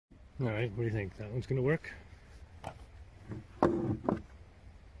All right, what do you think? That one's gonna work? Doing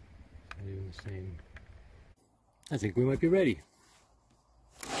the same. I think we might be ready.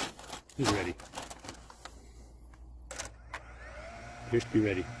 Who's ready? Appears to be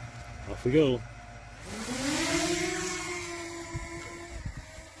ready. Off we go.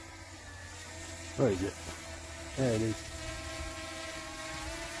 Where is it? There it is.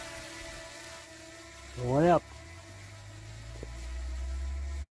 Going up.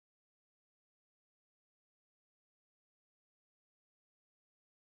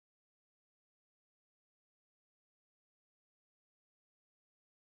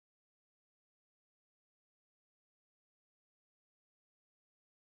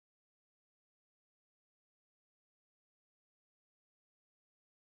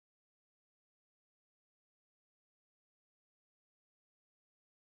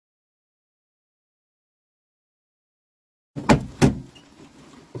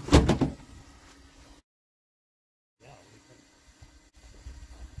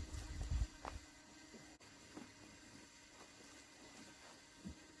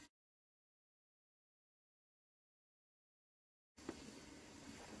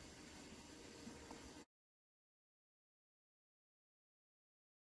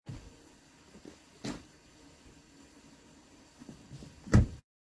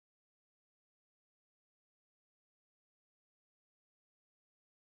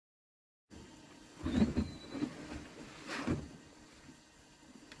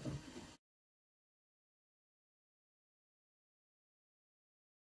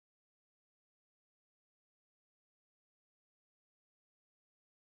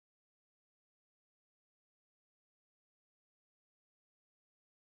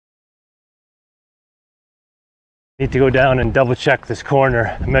 Need to go down and double check this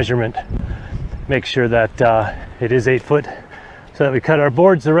corner measurement, make sure that it is 8 foot, so that we cut our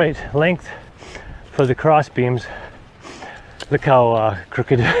boards the right length for the cross beams. Look how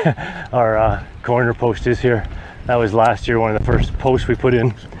crooked our corner post is here. That was last year one of the first posts we put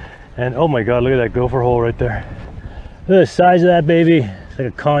in, and oh my god, look at that gopher hole right there. Look at the size of that baby. It's like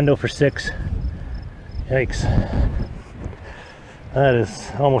a condo for 6. Yikes. That is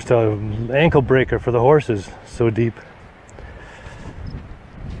almost an ankle breaker for the horses, so deep.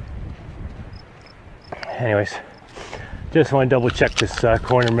 Anyways, just want to double check this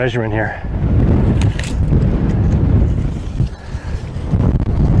corner measurement here.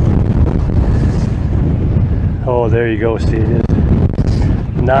 Oh, there you go, see, it is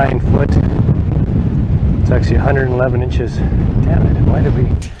 9 foot. It's actually 111 inches. Damn it, why did we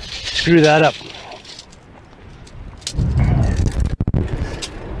screw that up?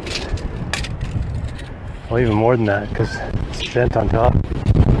 Well, even more than that, because it's bent on top.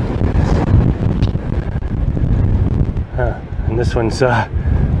 And this one's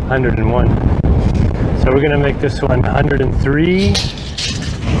 101. So we're going to make this one 103.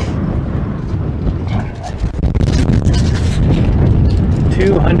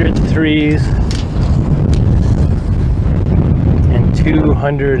 Two 103s and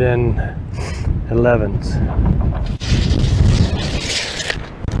 211s.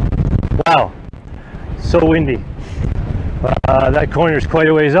 Wow. So windy. That corner is quite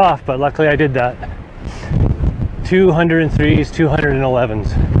a ways off, but luckily I did that. 203s,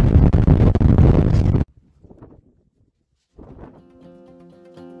 211s.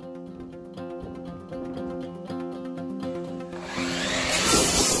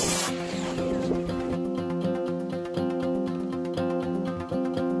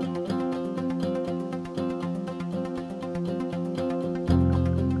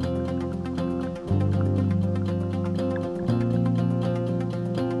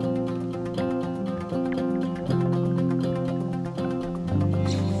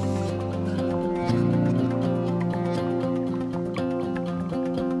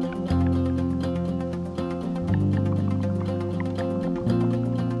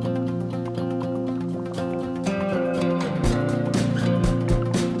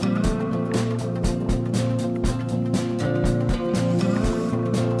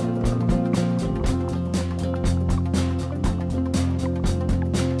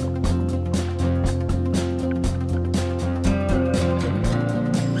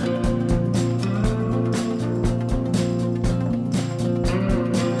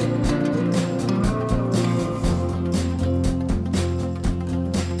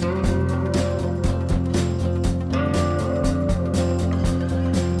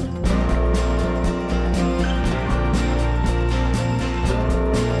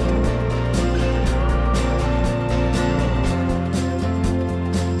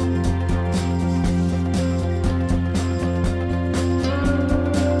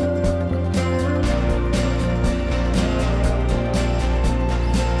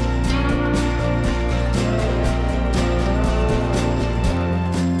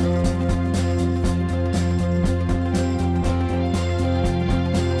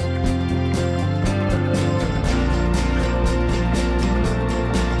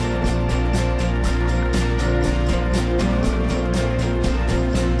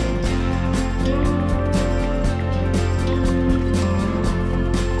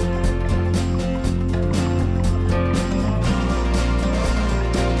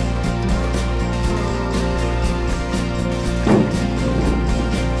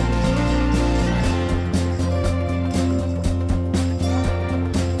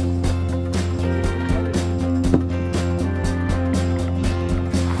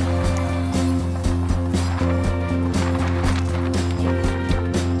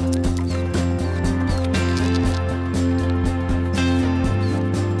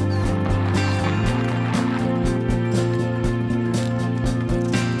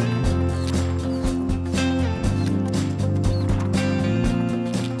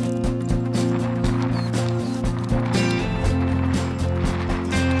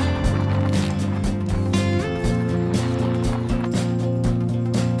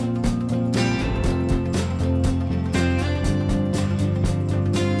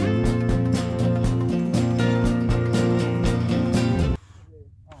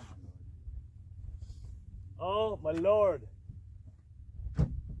 my lord.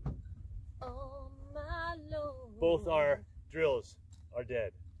 Oh my lord. Both our drills are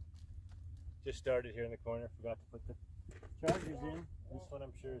dead. Just started here in the corner. Forgot to put the chargers in. This one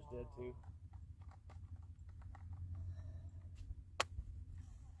I'm sure is dead too.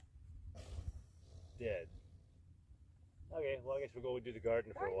 Dead. Okay, well I guess we'll go do the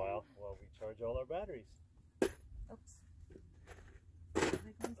garden for a while we charge all our batteries. Oops.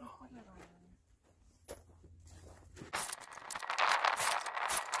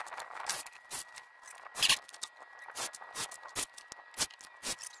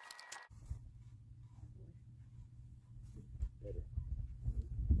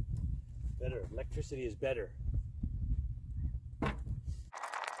 Better. Electricity is better.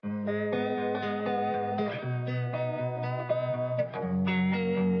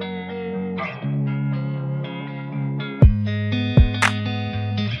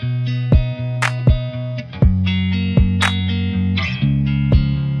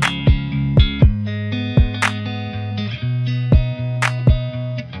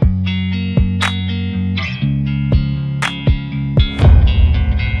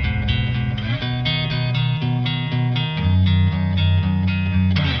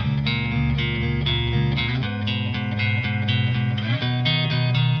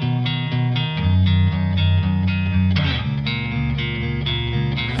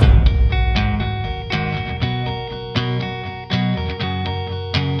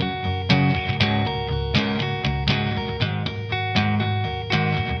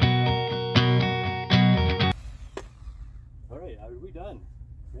 We done.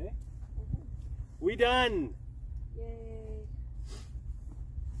 Okay? We done. Yay.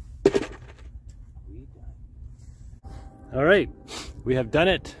 We done. All right, we have done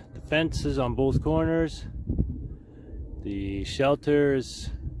it. The fence is on both corners. The shelter is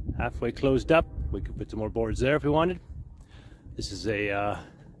halfway closed up. We could put some more boards there if we wanted. This is a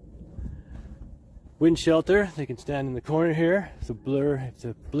wind shelter. They can stand in the corner here. If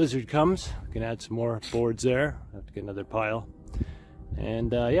the blizzard comes, we can add some more boards there. Have to get another pile.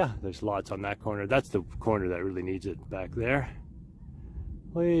 And yeah, there's lots on that corner. That's the corner that really needs it, back there.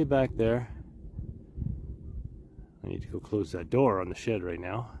 Way back there. I need to go close that door on the shed right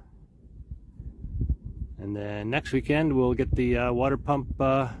now. And then next weekend we'll get the water pump,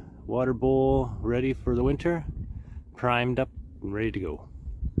 water bowl ready for the winter. Primed up and ready to go.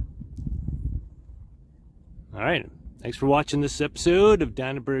 Alright, thanks for watching this episode of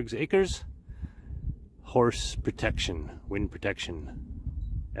Danneberg's Acres. Horse protection, wind protection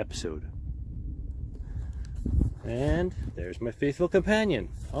episode. And there's my faithful companion,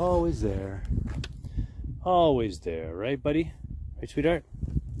 always there, right buddy? Right sweetheart?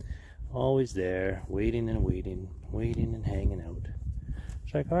 Always there, waiting and waiting, waiting and hanging out.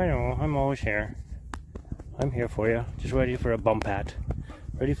 It's like, I know, I'm always here. I'm here for you, just ready for a bump pat.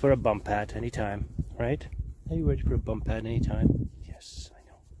 Ready for a bump pat anytime, right? Are you ready for a bump pat anytime? Yes,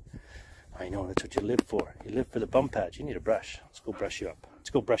 I know, that's what you live for. You live for the bump pads. You need a brush. Let's go brush you up.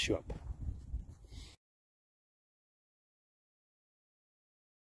 Let's go brush you up.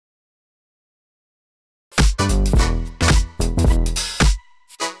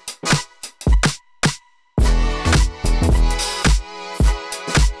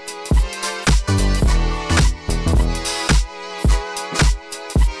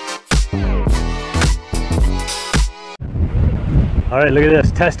 All right, look at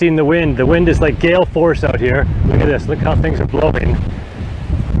this, testing the wind. The wind is like gale force out here. Look at this, look how things are blowing.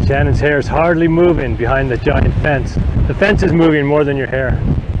 Shannon's hair is hardly moving behind the giant fence. The fence is moving more than your hair.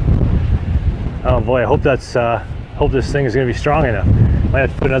 Oh boy, I hope hope this thing is gonna be strong enough. Might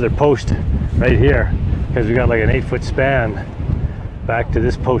have to put another post right here because we got like an 8-foot span back to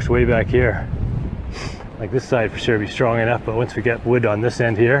this post way back here. Like this side for sure be strong enough, but once we get wood on this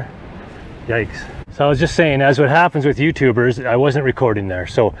end here, yikes. So I was just saying, as what happens with YouTubers, I wasn't recording there.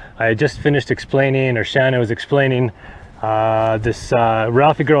 So I had just finished explaining, or Shannon was explaining, this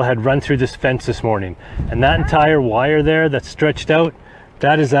Ralphie girl had run through this fence this morning. And that entire wire there that's stretched out,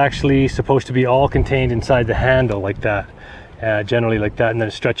 that is actually supposed to be all contained inside the handle like that. Generally like that, and then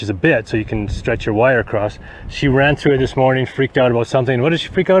it stretches a bit so you can stretch your wire across. She ran through it this morning, freaked out about something. What did she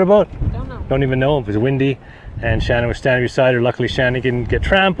freak out about? Don't know. Don't even know. It was windy. And Shannon was standing beside her. Luckily Shannon didn't get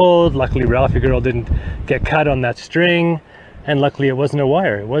trampled. Luckily Ralphie girl didn't get cut on that string. And luckily it wasn't a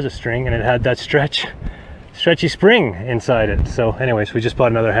wire, it was a string, and it had that stretchy spring inside it. So anyways, we just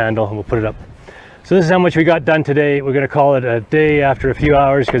bought another handle and we'll put it up. So this is how much we got done today. We're gonna call it a day after a few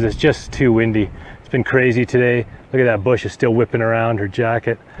hours because it's just too windy. It's been crazy today. Look at that bush is still whipping around her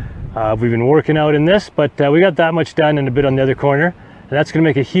jacket. We've been working out in this, but we got that much done and a bit on the other corner. And that's gonna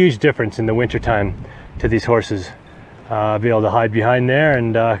make a huge difference in the winter time. to these horses. Be able to hide behind there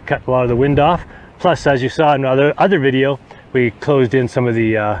and cut a lot of the wind off. Plus, as you saw in other video, we closed in some of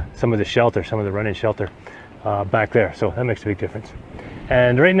the shelter, some of the run-in shelter back there. So that makes a big difference.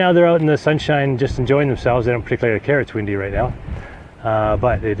 And right now they're out in the sunshine just enjoying themselves. They don't particularly care it's windy right now.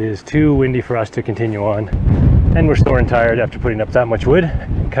 But it is too windy for us to continue on. And we're sore and tired after putting up that much wood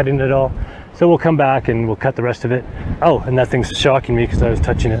and cutting it all. So we'll come back and we'll cut the rest of it. Oh, and that thing's shocking me because I was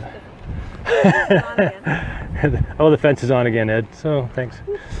touching it. Oh, the fence is on again, Ed. So thanks.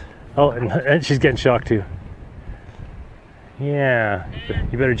 Oh, and she's getting shocked too. Yeah,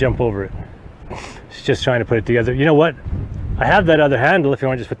 you better jump over it. She's just trying to put it together. You know what? I have that other handle if you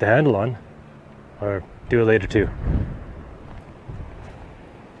want to just put the handle on. Or do it later too.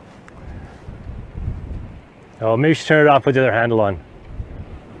 Oh, maybe you should turn it off with the other handle on.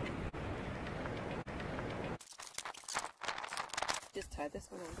 Just tie this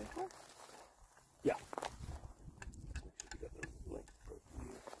one on before? Yeah.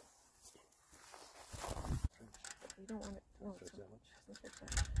 You don't want it. No, it's not much.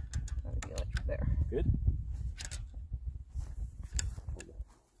 That would be like there. Good.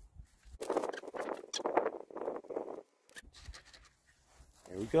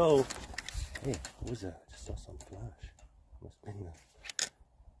 There we go. Hey, what was that? I just saw some flash. Must have been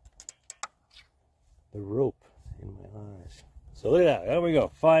the rope in my eyes. So look at that. There we go. The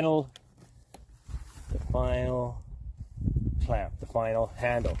final clamp, the final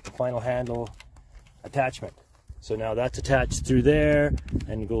handle attachment. So now that's attached through there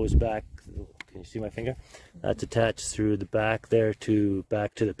and goes back. Can you see my finger? That's attached through the back there to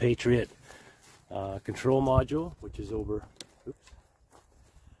back to the Patriot control module, which is over. Oops.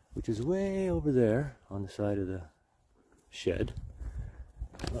 Which is way over there on the side of the shed.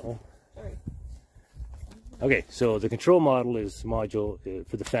 Uh-oh. Sorry. Okay, so the control module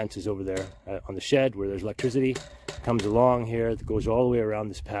for the fence is over there on the shed where there's electricity. Comes along here, it goes all the way around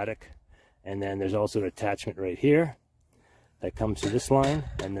this paddock. And then there's also an attachment right here that comes to this line.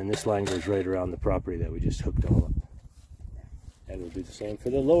 And then this line goes right around the property that we just hooked all up. And we'll do the same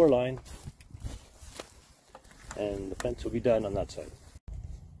for the lower line. And the fence will be done on that side.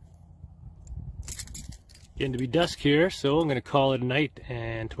 Getting to be dusk here, so I'm going to call it a night,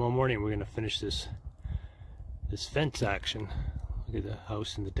 and tomorrow morning we're going to finish this fence action. Look at the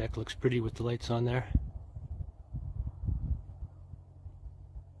house, and the deck looks pretty with the lights on there.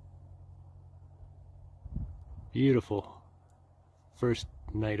 Beautiful first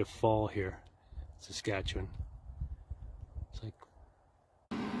night of fall here, Saskatchewan. It's like,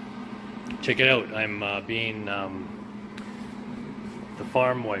 check it out. I'm being the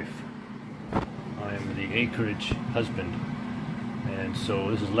farm wife. I'm the acreage husband, and so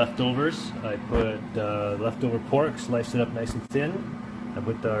this is leftovers. I put leftover pork, sliced it up nice and thin. I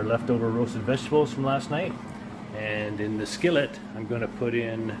put our leftover roasted vegetables from last night, and in the skillet I'm going to put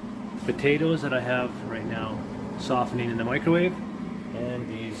in potatoes that I have right now softening in the microwave, and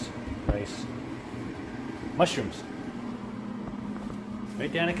these nice mushrooms.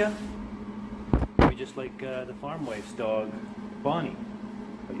 Right, Danica? You're just like the farm wife's dog, Bonnie,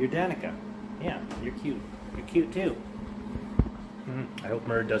 but you're Danica. Yeah, you're cute. You're cute too. I hope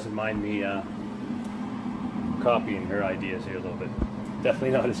Murd doesn't mind me copying her ideas here a little bit.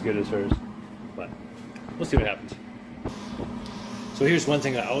 Definitely not as good as hers, but we'll see what happens. So here's one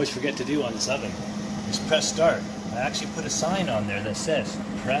thing I always forget to do on this oven, is press start. I actually put a sign on there that says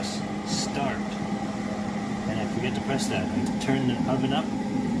press start. And I forget to press that. I turn the oven up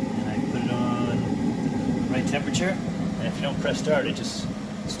and I put it on the right temperature, and if you don't press start, it just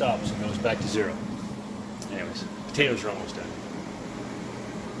stops and goes back to zero. Anyways, potatoes are almost done.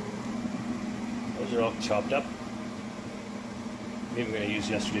 Those are all chopped up. Maybe I'm going to use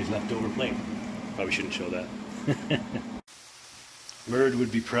yesterday's leftover plate. Probably shouldn't show that. Murd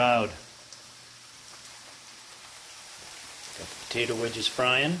would be proud. Got the potato wedges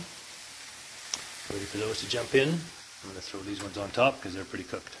frying. Ready for those to jump in. I'm going to throw these ones on top because they're pretty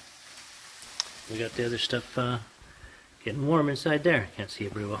cooked. We got the other stuff getting warm inside there. Can't see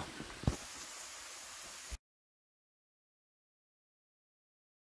it very well.